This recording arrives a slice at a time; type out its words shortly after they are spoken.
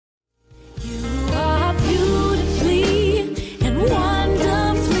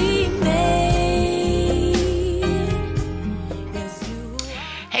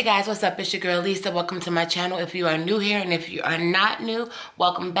guys, what's up? It's your girl Lisa. Welcome to my channel. If you are new here and if you are not new,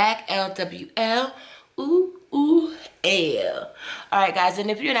 welcome back. LWL. Ooh, ooh, L. Alright guys,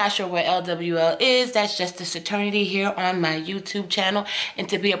 and if you're not sure what LWL is, that's just a fraternity here on my YouTube channel. And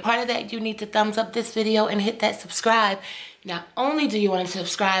to be a part of that, you need to thumbs up this video and hit that subscribe. Not only do you want to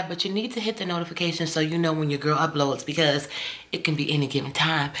subscribe, but you need to hit the notification so you know when your girl uploads, because it can be any given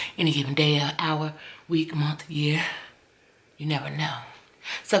time, any given day, hour, week, month, year. You never know.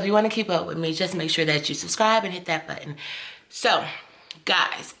 So if you want to keep up with me, just make sure that you subscribe and hit that button. So,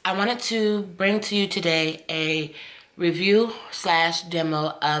 guys, I wanted to bring to you today a review /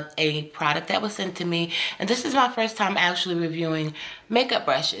 demo of a product that was sent to me. And this is my first time actually reviewing makeup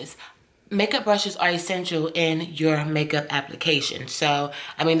brushes. Makeup brushes are essential in your makeup application. So,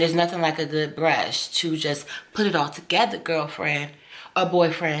 I mean, there's nothing like a good brush to just put it all together, girlfriend or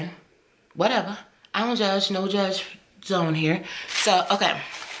boyfriend, whatever. I don't judge, no judge zone here. So,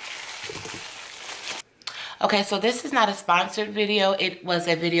 okay, so this is not a sponsored video. It was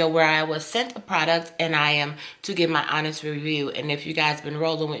a video where I was sent a product and I am to give my honest review. And if you guys been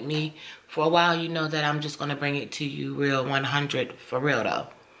rolling with me for a while, you know that I'm just going to bring it to you real 100 for real though.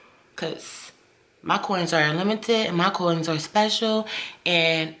 Because my coins are unlimited and my coins are special,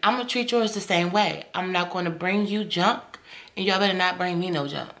 and I'm going to treat yours the same way. I'm not going to bring you junk, and y'all better not bring me no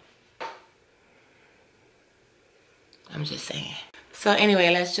junk. I'm just saying. So anyway,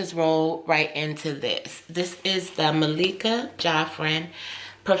 let's just roll right into this. This is the Malika Jafrin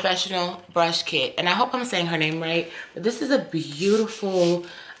Professional Brush Kit. And I hope I'm saying her name right. But this is a beautiful,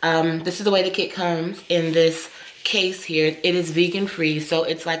 this is the way the kit comes in this case here. It is vegan free, so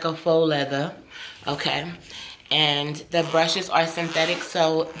it's like a faux leather. Okay. And the brushes are synthetic,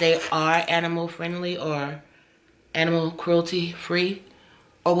 so they are animal friendly or animal cruelty free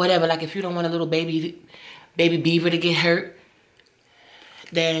or whatever. Like if you don't want a little baby beaver to get hurt,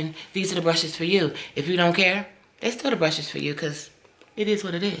 then these are the brushes for you. If you don't care, they're still the brushes for you, because it is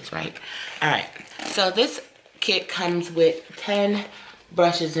what it is, right? All right, so this kit comes with 10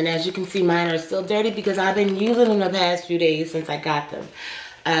 brushes, and as you can see, mine are still dirty because I've been using them the past few days since I got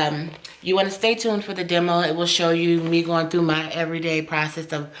them. You want to stay tuned for the demo. It will show you me going through my everyday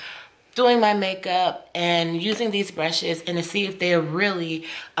process of doing my makeup and using these brushes, and to see if they're really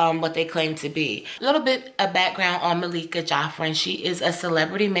what they claim to be. A little bit of background on Malika Jafrin. She is a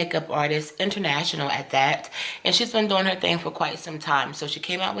celebrity makeup artist, international at that, and she's been doing her thing for quite some time. So she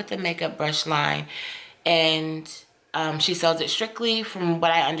came out with the makeup brush line, and she sells it strictly, from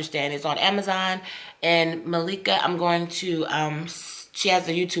what I understand, is on Amazon. And Malika, I'm going to she has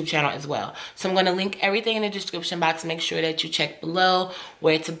a YouTube channel as well. So I'm going to link everything in the description box. Make sure that you check below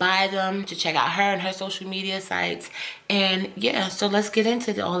where to buy them, to check out her and her social media sites. And yeah, so let's get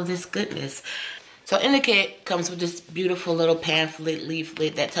into all of this goodness. So in the kit comes with this beautiful little pamphlet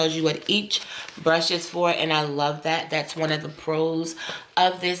leaflet that tells you what each brush is for, and I love that. That's one of the pros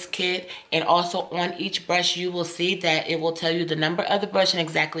of this kit. And also on each brush you will see that it will tell you the number of the brush and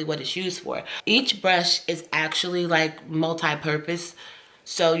exactly what it's used for. Each brush is actually like multi-purpose,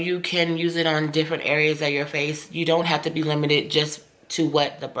 so you can use it on different areas of your face. You don't have to be limited just to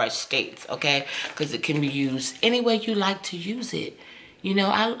what the brush states, okay? Because it can be used any way you like to use it. You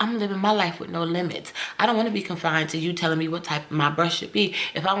know, I'm living my life with no limits. I don't want to be confined to you telling me what type my brush should be.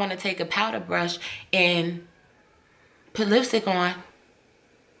 If I want to take a powder brush and put lipstick on,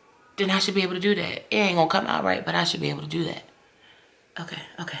 then I should be able to do that. It ain't going to come out right, but I should be able to do that. Okay.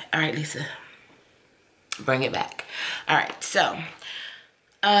 All right, Lisa. Bring it back. All right, so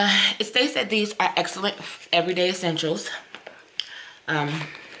it states that these are excellent everyday essentials.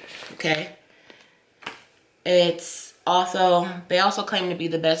 Okay. They also claim to be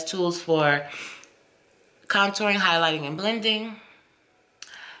the best tools for contouring, highlighting, and blending.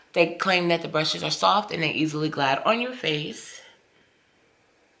 They claim that the brushes are soft and they easily glide on your face.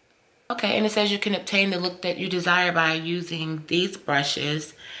 Okay, and it says you can obtain the look that you desire by using these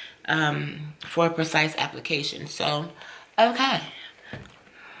brushes for a precise application. So, okay.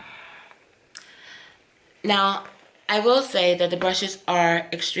 Now, I will say that the brushes are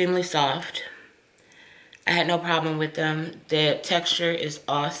extremely soft. I had no problem with them. The texture is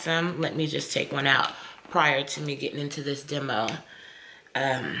awesome. Let me just take one out prior to me getting into this demo.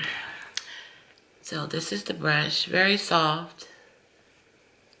 So this is the brush. Very soft.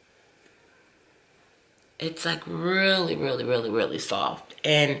 It's like really soft.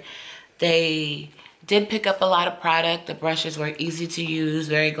 And they did pick up a lot of product. The brushes were easy to use,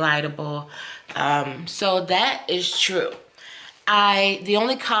 very glidable. So that is true. The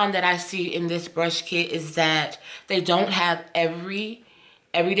only con that I see in this brush kit is that they don't have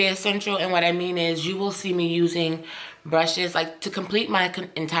everyday essential, and what I mean is you will see me using brushes. Like to complete my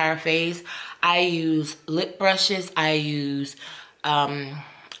entire face, I use lip brushes, I use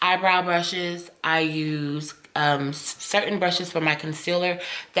eyebrow brushes, I use certain brushes for my concealer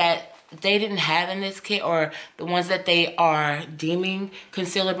that they didn't have in this kit, or the ones that they are deeming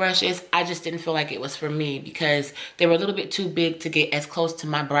concealer brushes. I just didn't feel like it was for me because they were a little bit too big to get as close to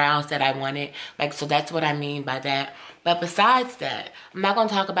my brows that I wanted. Like, so that's what I mean by that. But besides that, I'm not going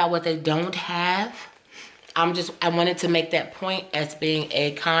to talk about what they don't have. I wanted to make that point as being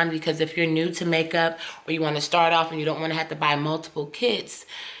a con, because if you're new to makeup or you want to start off and you don't want to have to buy multiple kits,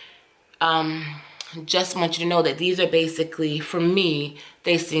 just want you to know that these are basically, for me,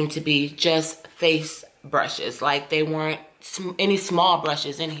 they seem to be just face brushes. Like they weren't any small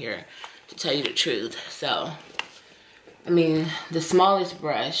brushes in here, to tell you the truth. So, I mean, the smallest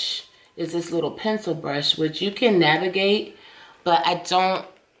brush is this little pencil brush, which you can navigate, but I don't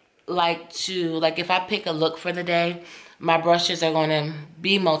like to, like if I pick a look for the day, my brushes are going to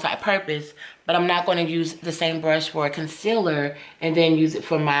be multi-purpose, but I'm not going to use the same brush for a concealer and then use it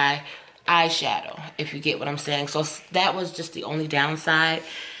for my eyeshadow, if you get what I'm saying. So that was just the only downside.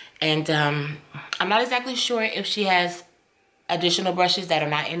 And I'm not exactly sure if she has additional brushes that are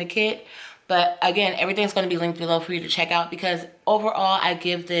not in the kit, but again, everything's going to be linked below for you to check out, because overall I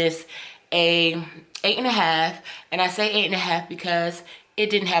give this a 8.5, and I say 8.5 because it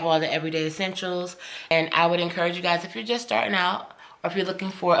didn't have all the everyday essentials. And I would encourage you guys, if you're just starting out or if you're looking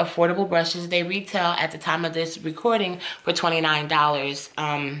for affordable brushes, they retail at the time of this recording for $29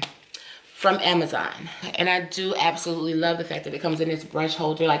 from Amazon. And I do absolutely love the fact that it comes in this brush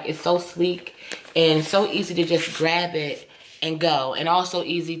holder. Like, it's so sleek and so easy to just grab it and go, and also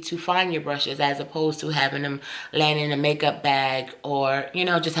easy to find your brushes as opposed to having them laying in a makeup bag or, you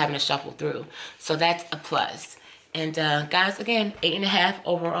know, just having to shuffle through. So that's a plus. And guys, again, 8.5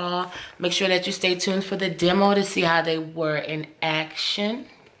 overall. Make sure that you stay tuned for the demo to see how they were in action.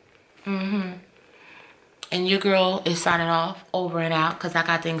 And your girl is signing off, over and out, because I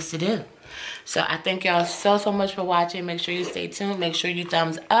got things to do. So I thank y'all so much for watching. Make sure you stay tuned. Make sure you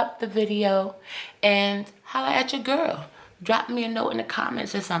thumbs up the video and holla at your girl. Drop me a note in the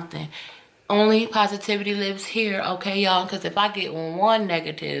comments or something. Only positivity lives here, okay, y'all? Because if I get one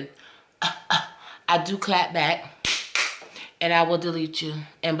negative, I do clap back and I will delete you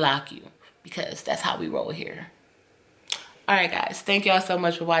and block you, because that's how we roll here. Alright guys, thank y'all so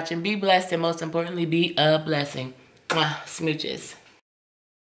much for watching. Be blessed, and most importantly, be a blessing. Mwah, smooches.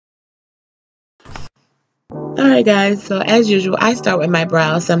 Alright guys, so as usual, I start with my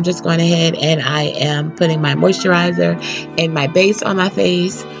brows. So I'm just going ahead and I am putting my moisturizer and my base on my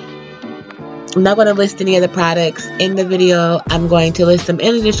face. I'm not going to list any of the products in the video. I'm going to list them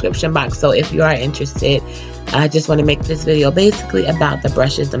in the description box. So if you are interested, I just want to make this video basically about the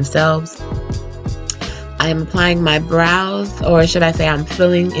brushes themselves. I am applying my brows, or should I say I'm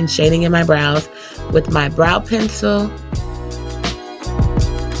filling and shading in my brows with my brow pencil.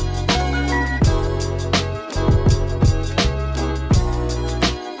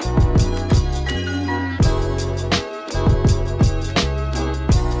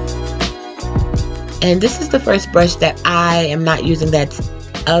 And this is the first brush that I am not using that's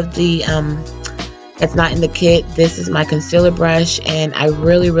of the that's not in the kit. This is my concealer brush, and I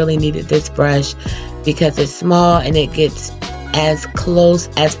really needed this brush because it's small and it gets as close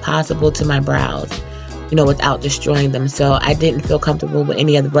as possible to my brows, you know, without destroying them. So I didn't feel comfortable with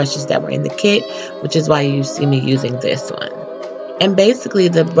any of the brushes that were in the kit, which is why you see me using this one. And basically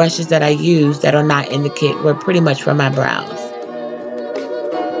the brushes that I used that are not in the kit were pretty much for my brows.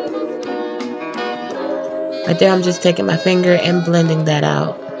 Right there, I'm just taking my finger and blending that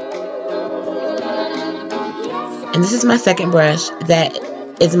out. And this is my second brush that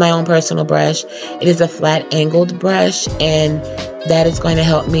is my own personal brush. It is a flat angled brush, and that is going to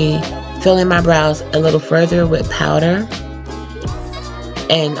help me fill in my brows a little further with powder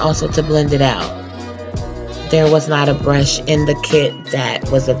and also to blend it out. There was not a brush in the kit that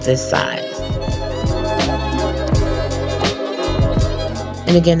was of this size.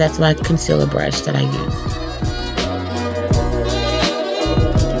 And again, that's my concealer brush that I use.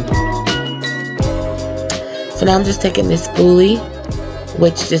 So now I'm just taking this spoolie,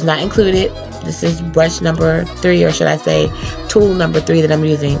 which is not included. This is brush number 3, or should I say tool number 3 that I'm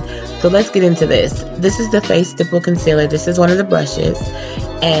using. So let's get into this. This is the Face Stipple Concealer. This is one of the brushes.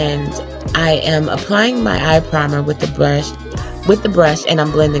 And I am applying my eye primer with the brush and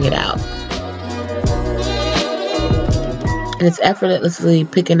I'm blending it out. And it's effortlessly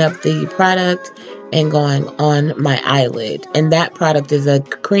picking up the product and going on my eyelid. And that product is a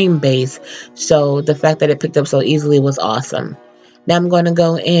cream base, so the fact that it picked up so easily was awesome. Now I'm going to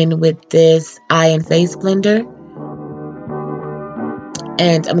go in with this eye and face blender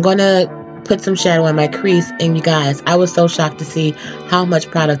And I'm going to put some shadow in my crease. And you guys, I was so shocked to see how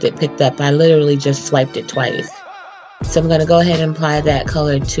much product it picked up. I literally just swiped it twice. So I'm going to go ahead and apply that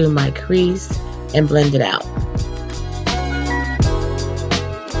color to my crease and blend it out.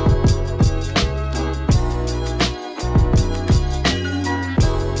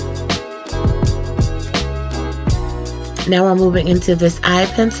 Now we're moving into this eye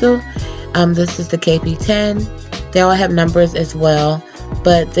pencil. This is the KP10. They all have numbers as well,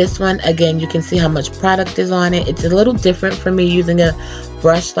 but this one, again, you can see how much product is on it. It's a little different for me using a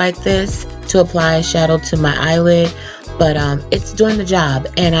brush like this to apply a shadow to my eyelid, but it's doing the job.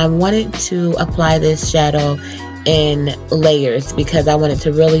 And I wanted to apply this shadow in layers because I want it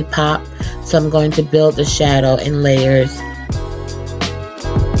to really pop. So I'm going to build the shadow in layers.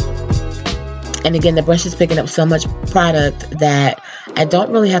 And again, the brush is picking up so much product that I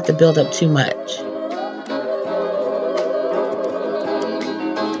don't really have to build up too much.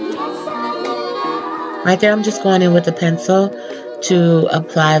 Right there, I'm just going in with a pencil to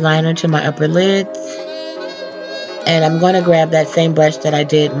apply liner to my upper lids. And I'm going to grab that same brush that I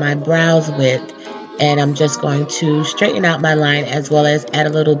did my brows with. And I'm just going to straighten out my line as well as add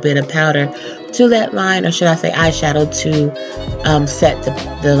a little bit of powder to that line, or should I say eyeshadow, to set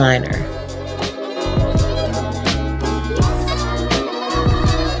the liner.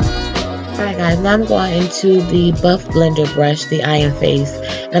 Alright guys, now I'm going into the Buff Blender brush, the Eye and Face.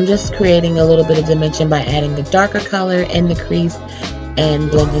 And I'm just creating a little bit of dimension by adding a darker color in the crease and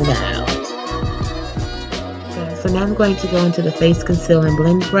blending that out. Okay, so now I'm going to go into the Face Conceal and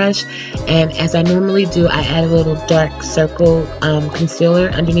Blend brush. And as I normally do, I add a little dark circle concealer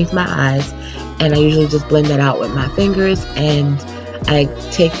underneath my eyes. And I usually just blend that out with my fingers. And I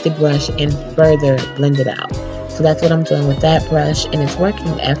take the brush and further blend it out. So that's what I'm doing with that brush, and it's working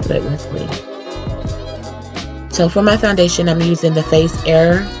effortlessly. So for my foundation, I'm using the Face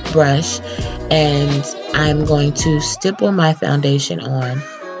Air brush, and I'm going to stipple my foundation on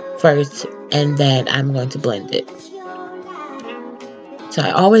first, and then I'm going to blend it. So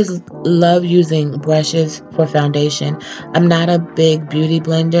I always love using brushes for foundation. I'm not a big beauty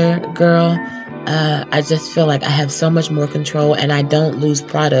blender girl. I just feel like I have so much more control, and I don't lose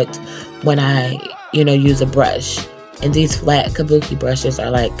product when I use a brush. And these flat kabuki brushes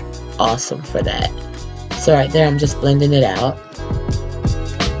are like awesome for that. So right there, I'm just blending it out.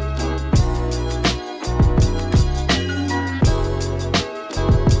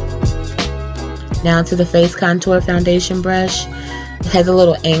 Now to the face contour foundation brush. It has a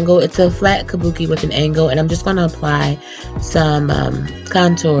little angle. It's a flat kabuki with an angle, and I'm just going to apply some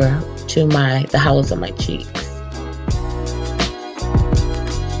contour to the hollows of my cheeks.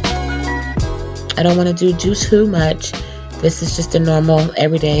 I don't want to do too much. This is just a normal,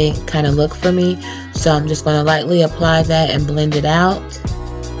 everyday kind of look for me. So I'm just going to lightly apply that and blend it out.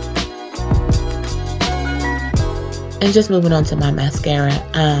 And just moving on to my mascara.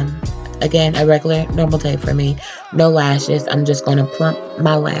 Again, a regular, normal day for me. No lashes. I'm just going to plump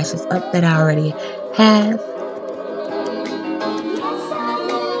my lashes up that I already have.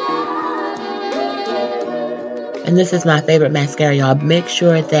 And this is my favorite mascara, y'all. Make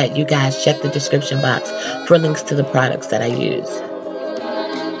sure that you guys check the description box for links to the products that I use.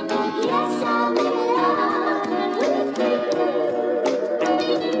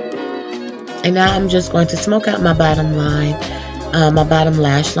 And now I'm just going to smoke out my bottom line, my bottom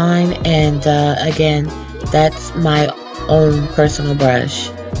lash line. And again, that's my own personal brush.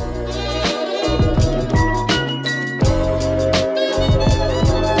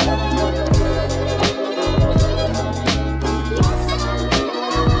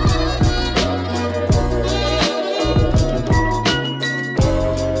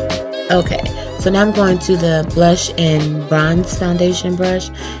 Okay, so now I'm going to the Blush and Bronze Foundation brush,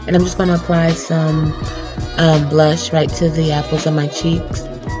 and I'm just going to apply some blush right to the apples of my cheeks,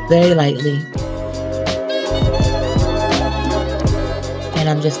 very lightly. And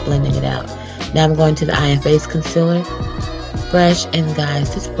I'm just blending it out. Now I'm going to the Eye and Face Concealer brush, and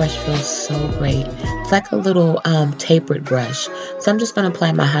guys, this brush feels so great. It's like a little tapered brush, so I'm just going to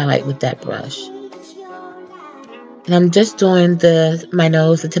apply my highlight with that brush. And I'm just doing my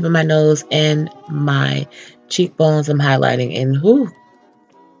nose, the tip of my nose, and my cheekbones. I'm highlighting, and whoo,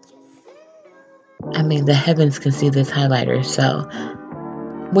 I mean, the heavens can see this highlighter, so,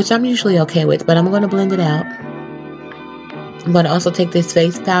 which I'm usually okay with, but I'm going to blend it out. I'm going to also take this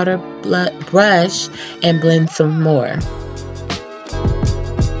face powder brush and blend some more.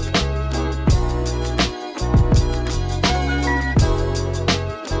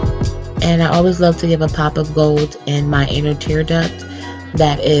 And I always love to give a pop of gold in my inner tear duct.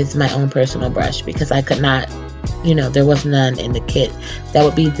 That is my own personal brush because I could not you know, there was none in the kit that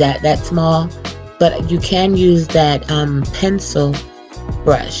would be that small. But you can use that pencil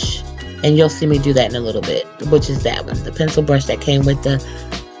brush, and you'll see me do that in a little bit, which is that one, the pencil brush that came with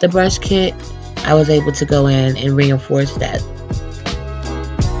the brush kit. I was able to go in and reinforce that.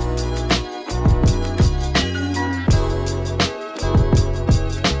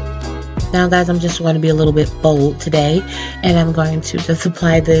 Now guys, I'm just going to be a little bit bold today, and I'm going to just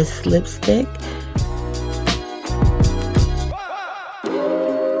apply this lipstick.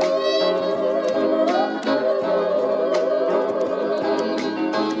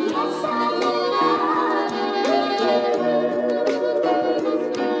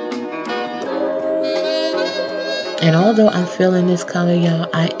 And although I'm feeling this color, y'all,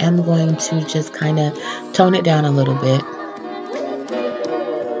 I am going to just kind of tone it down a little bit.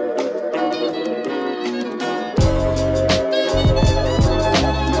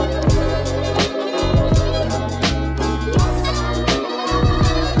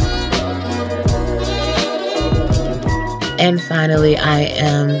 And finally, I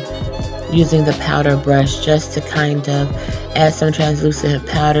am using the powder brush just to kind of add some translucent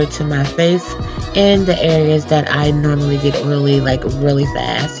powder to my face in the areas that I normally get oily like really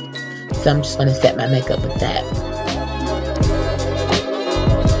fast. So I'm just going to set my makeup with that.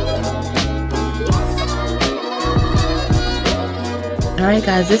 Alright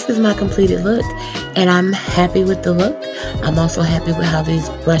guys, this is my completed look, and I'm happy with the look. I'm also happy with how these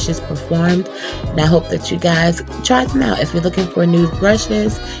brushes performed, and I hope that you guys try them out. If you're looking for new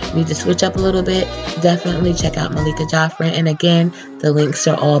brushes, you need to switch up a little bit, definitely check out Malika Jafrin, and again, the links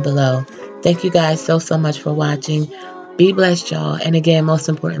are all below. Thank you guys so much for watching. Be blessed, y'all, and again, most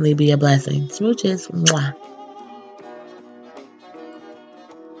importantly, be a blessing. Smooches. Mwah.